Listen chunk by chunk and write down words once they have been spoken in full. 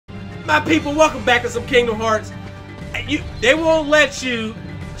my people? Welcome back to some Kingdom Hearts. They won't let you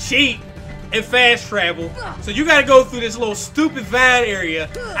cheat and fast travel, so you gotta go through this little stupid vine area.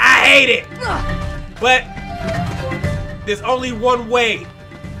 I hate it, but there's only one way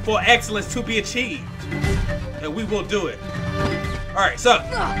for excellence to be achieved, and we will do it. Alright, so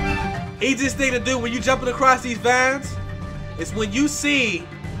easiest thing to do when you jumping across these vines is when you see...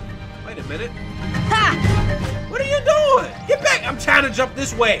 Wait a minute. What are you doing? Get back! I'm trying to jump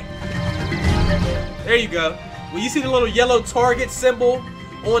this way. There you go. When you see the little yellow target symbol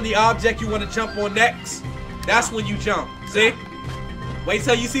on the object you want to jump on next, that's when you jump. See? Wait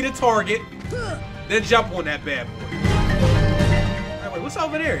till you see the target, then jump on that bad boy. Alright, wait, what's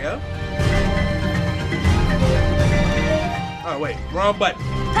over there, yo? Oh, wait, wrong button.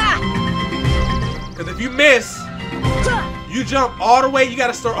 Because if you miss, you jump all the way, you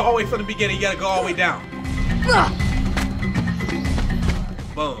gotta start all the way from the beginning, you gotta go all the way down.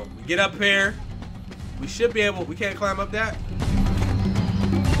 Boom. We get up here. We should be able, we can't climb up that.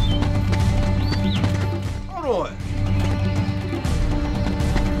 Hold on.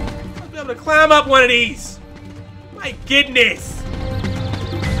 I'll be able to climb up one of these. My goodness.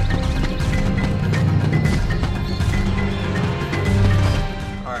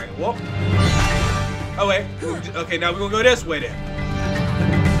 Alright, well. Oh wait. Okay, now we're gonna go this way then.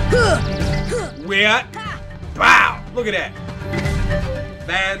 We're at. Wow! Look at that.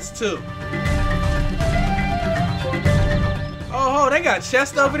 Vans 2. Oh, they got a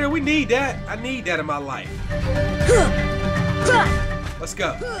chest over there. We need that. I need that in my life. Let's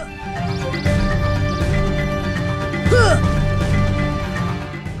go.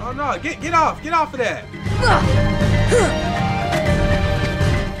 Oh no, get off of that.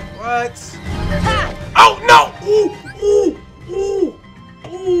 What? Oh no!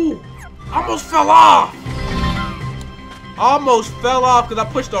 Ooh! Almost fell off. Almost fell off because I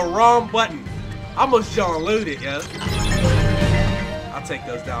pushed the wrong button. Almost John looted, yo. I'll take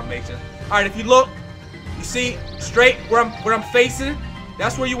those Dalmatians. Alright, if you look, you see straight where I'm facing,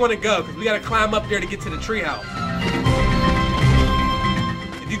 that's where you want to go, because we gotta climb up there to get to the treehouse.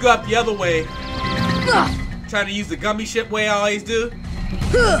 If you go up the other way, trying to use the gummy ship way I always do,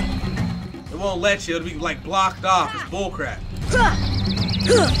 it won't let you. It'll be like blocked off. It's bullcrap.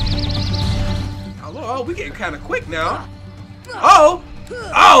 Oh, we getting kind of quick now. Oh!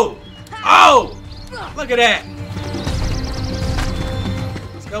 Look at that.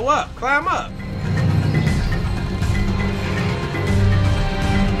 Let's go up. Climb up.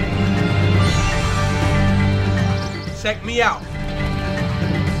 Check me out.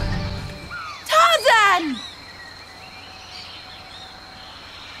 Tarzan!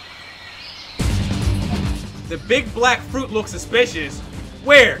 The big black fruit looks suspicious.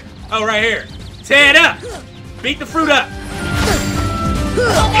 Where? Oh, right here. Tear it up. Beat the fruit up.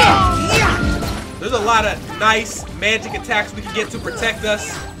 There's a lot of nice magic attacks we can get to protect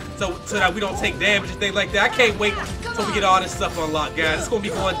us so that we don't take damage and things like that. I can't wait until we get all this stuff unlocked, guys. It's going to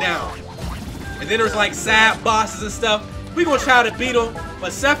be going down. And then there's like side bosses and stuff. We're going to try to beat them,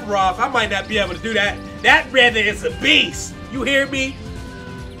 but Sephiroth, I might not be able to do that. That brother is a beast. You hear me?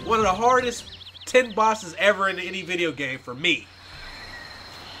 One of the hardest 10 bosses ever in any video game for me.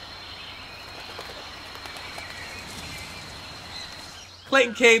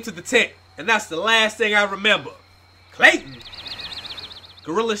 Clayton came to the tent, and that's the last thing I remember. Clayton?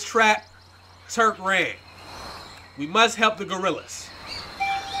 Gorillas trapped, Turk ran. We must help the gorillas.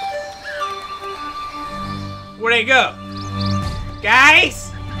 Where'd they go?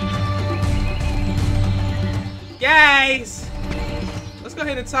 Guys? Guys? Let's go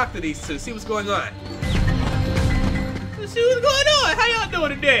ahead and talk to these two, see what's going on. Let's see what's going on. How y'all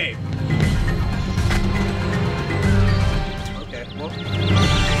doing today? Okay, well.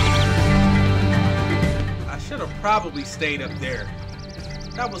 I should have probably stayed up there.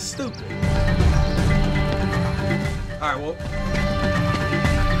 That was stupid. Alright, well.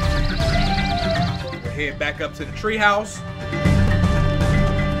 We'll head back up to the treehouse.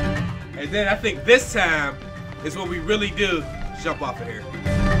 And then I think this time is when we really do jump off of here.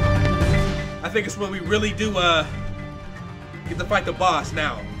 I think it's when we really do get to fight the boss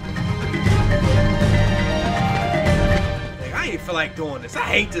now. Like, I ain't feel like doing this. I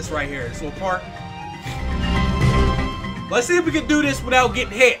hate this right here, this little part. Let's see if we can do this without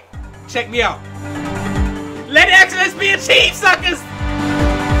getting hit. Check me out. Let excellence be achieved, suckers!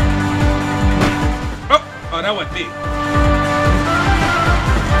 Oh, that wasn't me.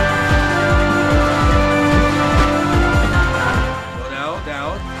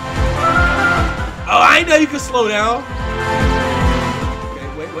 Oh, I know you can slow down. Okay,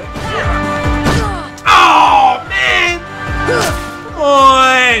 wait. Oh, man! Come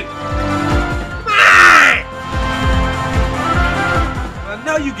on!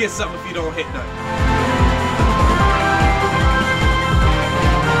 you get something if you don't hit nothing?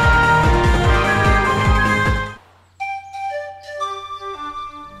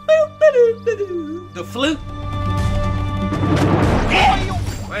 The flute?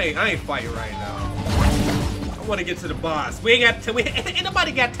 I ain't fighting right now. I want to get to the boss. We ain't got ain't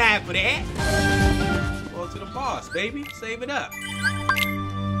nobody got time for that. Go to the boss, baby. Save it up.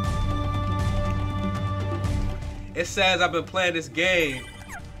 It says I've been playing this game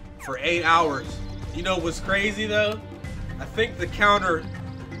for 8 hours. You know what's crazy though? I think the counter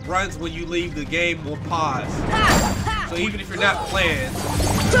runs when you leave the game on pause. So even if you're not playing,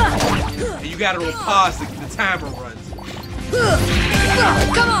 and you got it on pause, the timer runs.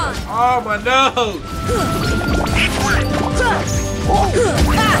 Come on! Oh my nose!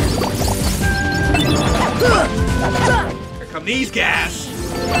 Here come these guys.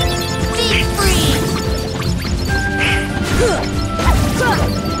 Deep freeze!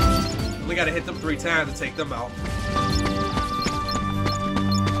 We gotta hit them 3 times to take them out.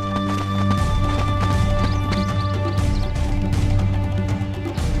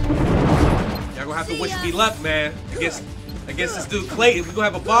 Y'all gonna have to wish me luck, man. Against this dude Clayton. We're gonna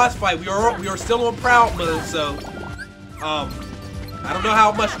have a boss fight. We are still on proud mode, so I don't know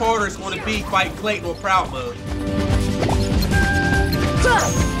how much harder it's gonna be fighting Clayton on proud mode.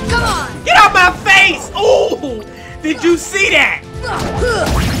 Come on! Get out my face! Ooh! Did you see that?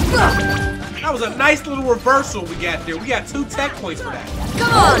 That was a nice little reversal we got there. We got 2 tech points for that.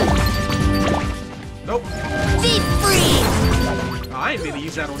 Come on! Nope. Deep freeze! Oh, I ain't mean to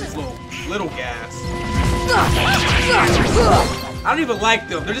use that on these little guys. I don't even like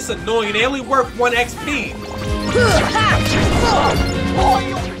them. They're just annoying. They only work 1 XP.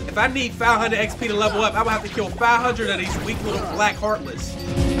 If I need 500 XP to level up, I'm gonna have to kill 500 of these weak little black heartless.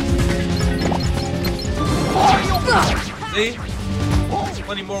 See? There's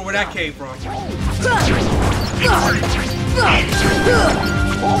plenty more where that came from.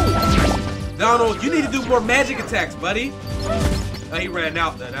 Donald, you need to do more magic attacks, buddy. Oh, he ran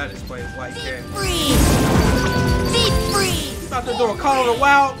out then. That explains why he can't. Deep freeze! He's out the door calling a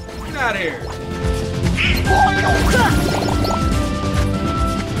wild. Get out of here.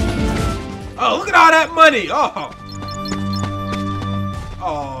 Oh, look at all that money. Oh.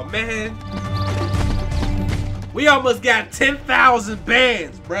 Oh, man. We almost got 10,000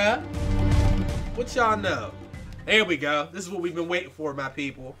 bands, bruh. What y'all know? There we go. This is what we've been waiting for, my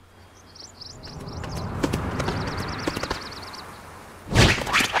people.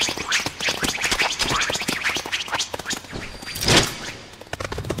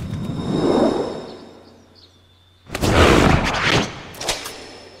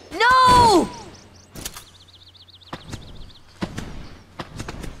 No!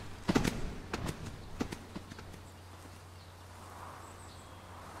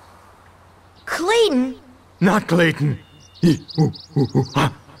 Clayton? Not Clayton.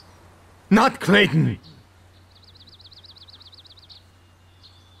 Not Clayton.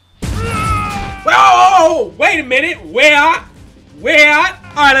 Oh, wait a minute. Where? All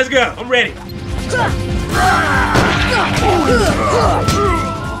right, let's go. I'm ready.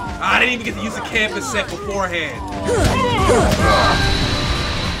 I didn't even get to use the canvas set beforehand.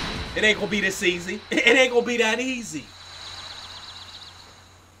 It ain't gonna be this easy. It ain't gonna be that easy.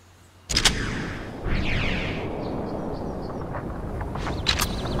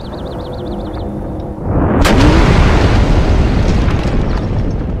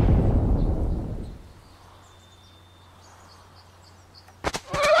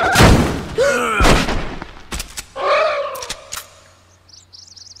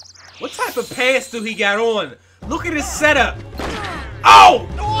 What type of pants do he got on? Look at his setup. Oh!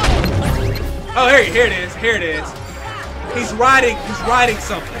 Oh, here it is. Here it is. He's riding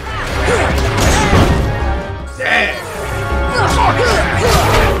something. Dang.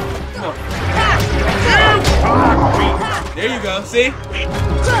 Come on. There you go. See?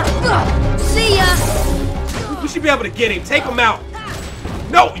 See ya! We should be able to get him. Take him out.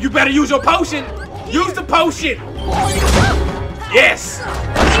 No, you better use your potion. Use the potion. Yes.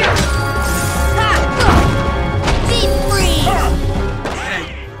 Deep freeze! Dang.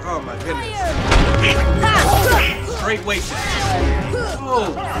 Oh my goodness. Straight wasted.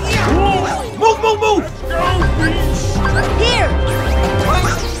 Oh. Move. Here!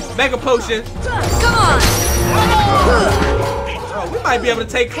 Mega potion. Come on! Oh, we might be able to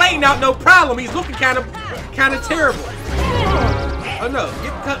take Clayton out, no problem. He's looking kind of terrible. Oh no,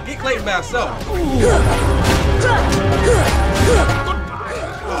 get Clayton by himself.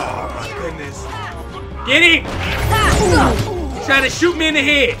 Oh my goodness. Get him! He's trying to shoot me in the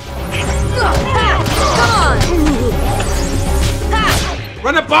head. Come on!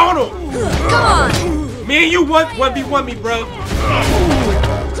 Run up on him. Come on. Me and you 1v1 me, bro.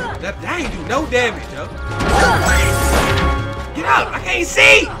 That ain't do no damage, yo. Get up. I can't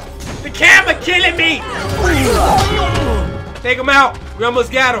see. The camera killing me. Take him out. We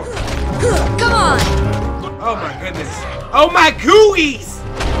almost got him. Come on. Oh my goodness. Oh my gooeyes.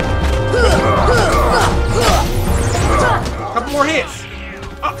 Couple more hits.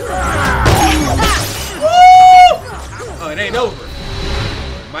 Oh, it ain't over.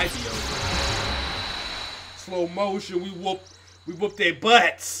 It might be over. Slow motion. We whooped their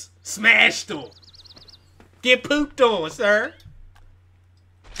butts. Smashed them. Get pooped on, sir.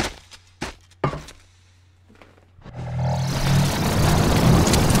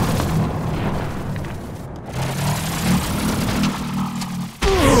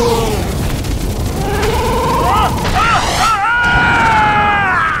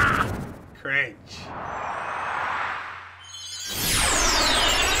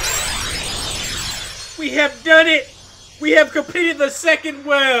 We have done it! We have completed the second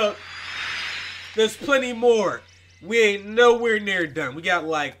world! There's plenty more. We ain't nowhere near done. We got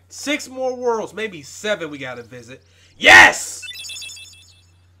like 6 more worlds, maybe 7 we gotta visit. Yes!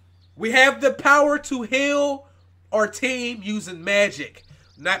 We have the power to heal our team using magic,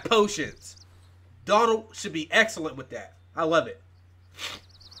 not potions. Donald should be excellent with that. I love it.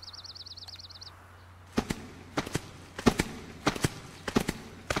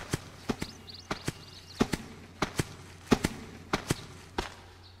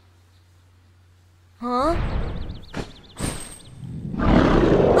 Huh?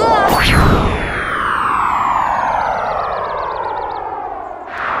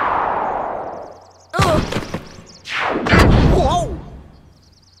 Whoa!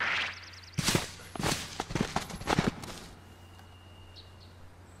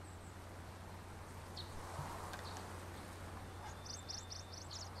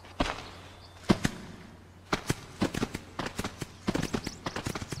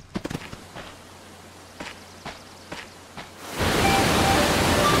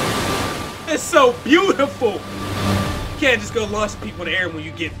 It's so beautiful. You can't just go launch people in the air when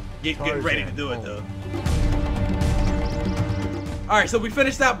you get ready to do it though. Alright, so we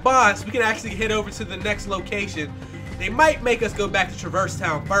finished that boss. We can actually head over to the next location. They might make us go back to Traverse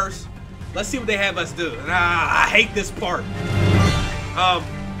Town first. Let's see what they have us do. And I hate this part.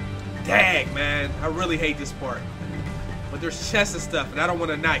 Dang, man. I really hate this part. But there's chests and stuff, and I don't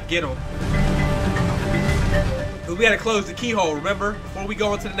want to not get them. Because we got to close the keyhole, remember? Before we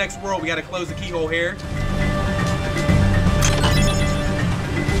go into the next world, we got to close the keyhole here.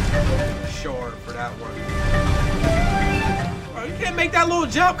 Short for that one. Oh, you can't make that little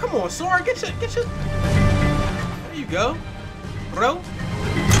jump. Come on, Sora. Get your... There you go, bro.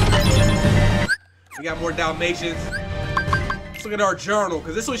 We got more Dalmatians. Let's look at our journal,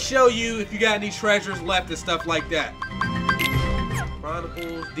 because this will show you if you got any treasures left and stuff like that.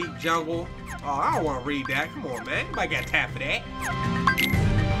 Chronicles, Deep Jungle. Oh, I don't want to read that. Come on, man. Nobody got time for that.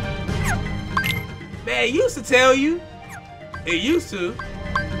 Man, it used to tell you. It used to.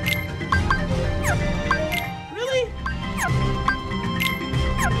 Really?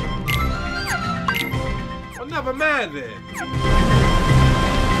 Well, never mind then.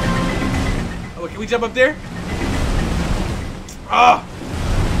 Oh, can we jump up there? Oh!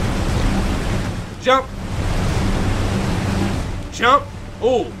 Jump! Jump!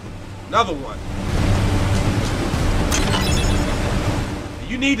 Oh! Another one.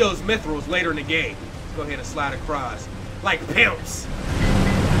 You need those mithrils later in the game. Let's go ahead and slide across. Like pimps.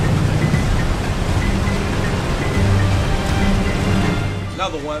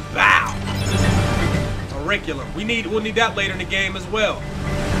 Another one. Bow! Auriculum. We'll need that later in the game as well.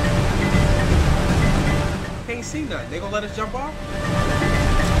 Can't see nothing. They gonna let us jump off?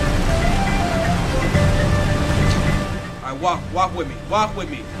 Alright, walk with me. Walk with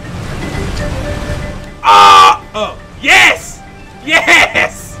me. Oh! Oh! Yes!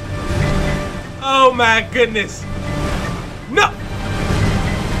 Yes! Oh my goodness. No!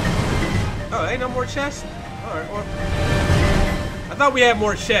 Oh, ain't no more chests? Alright, well. I thought we had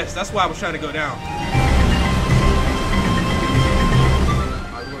more chests. That's why I was trying to go down.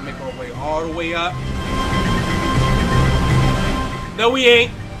 Alright, we're gonna make our way all the way up. No, we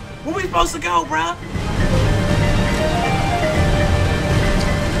ain't. Where we supposed to go, bruh?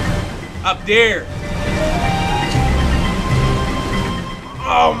 Up there.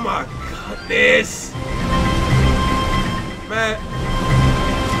 Oh my goodness. Man.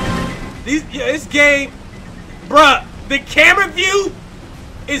 This game, bruh, the camera view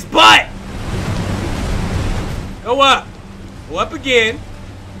is butt. Go up. Go up again.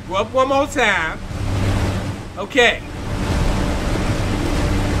 Go up one more time. Okay.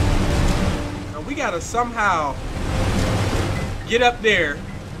 gotta somehow get up there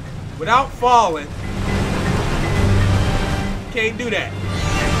without falling. Can't do that.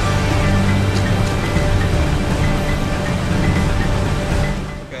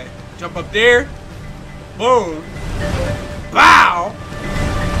 Okay, jump up there. Boom. Bow.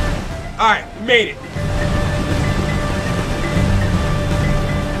 Alright, we made it.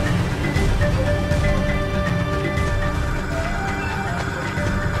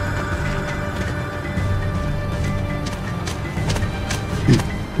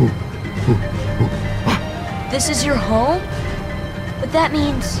 This is your home? But that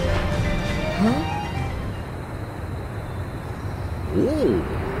means... Huh?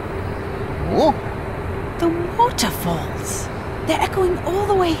 Oh. The waterfalls. They're echoing all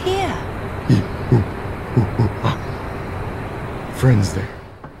the way here. Friends there.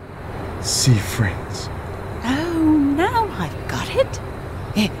 See friends. Oh, now I've got it.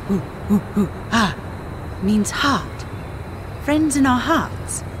 Means heart. Friends in our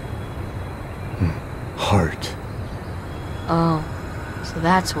hearts. Heart. Oh, so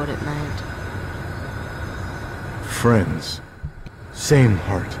that's what it meant. Friends. Same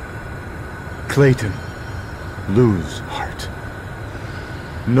heart. Clayton. Lose heart.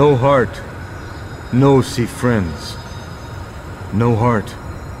 No heart. No see friends. No heart.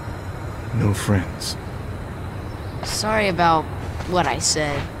 No friends. Sorry about what I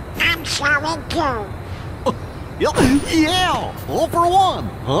said. I'm sorry too. Yeah, all for one,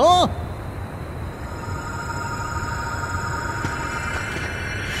 huh?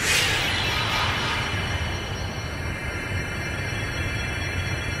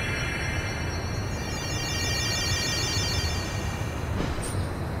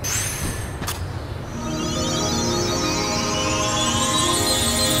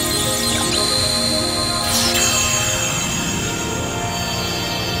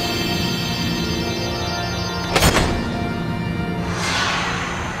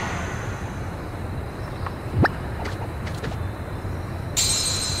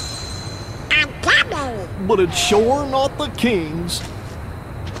 But it's sure not the king's.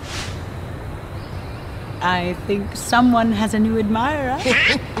 I think someone has a new admirer.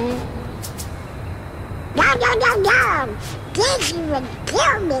 No. This would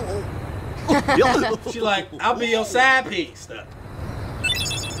kill me. She like, I'll be your side piece. Got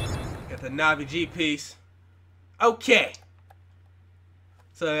the Navi G piece. Okay.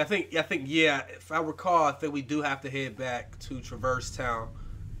 So I think yeah, if I recall, I think we do have to head back to Traverse Town.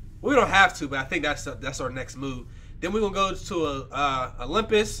 We don't have to, but I think that's our next move. Then we're gonna go to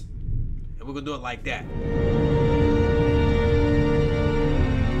Olympus, and we're gonna do it like that.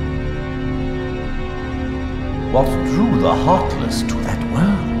 What drew the Heartless to that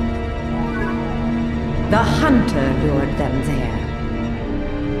world? The hunter lured them there.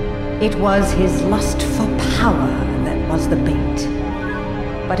 It was his lust for power that was the bait.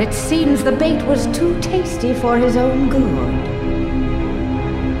 But it seems the bait was too tasty for his own good.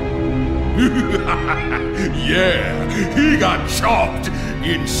 Yeah, he got chopped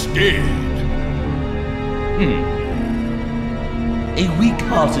instead. A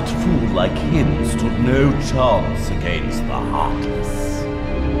weak-hearted fool like him stood no chance against the Heartless.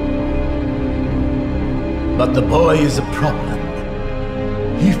 But the boy is a problem.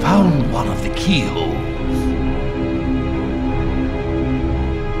 He found one of the keyholes.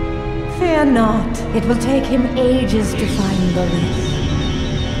 Fear not, it will take him ages to find the ring.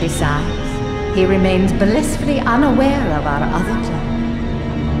 Besides, he remains blissfully unaware of our other plan.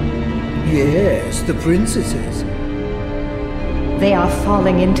 Yes, the princesses. They are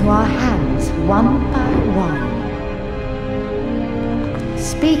falling into our hands, one by one.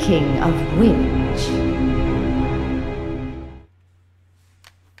 Speaking of which...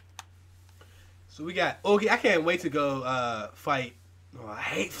 So we got Oogie. I can't wait to go fight. Oh, I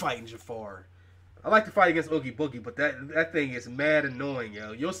hate fighting Jafar. I like to fight against Oogie Boogie, but that thing is mad annoying,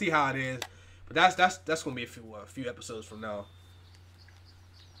 yo. You'll see how it is. But that's gonna be a few episodes from now.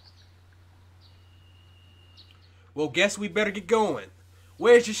 Well, guess we better get going.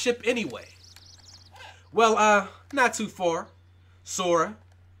 Where's your ship anyway? Well, not too far. Sora,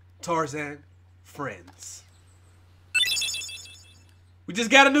 Tarzan, friends. We just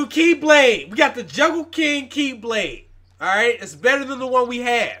got a new Keyblade. We got the Jungle King Keyblade. Alright, it's better than the one we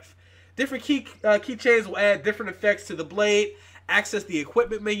have. Different keychains will add different effects to the blade. Access the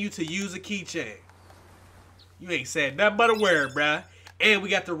equipment menu to use a keychain. You ain't said nothing but a word, bruh. And we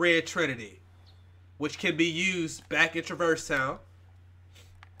got the Red Trinity, which can be used back in Traverse Town.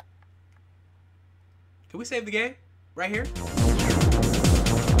 Can we save the game? Right here?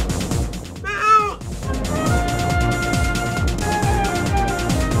 No!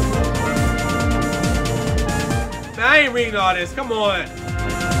 ain't reading all this. Come on.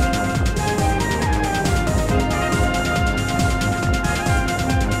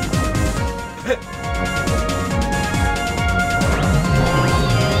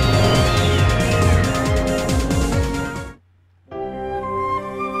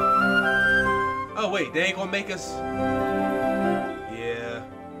 Oh wait, they ain't gonna make us. Yeah.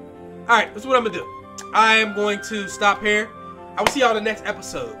 Alright, this is what I'm gonna do. I am going to stop here. I will see y'all in the next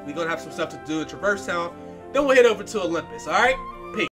episode. We're gonna have some stuff to do in Traverse Town. Then we'll head over to Olympus, alright?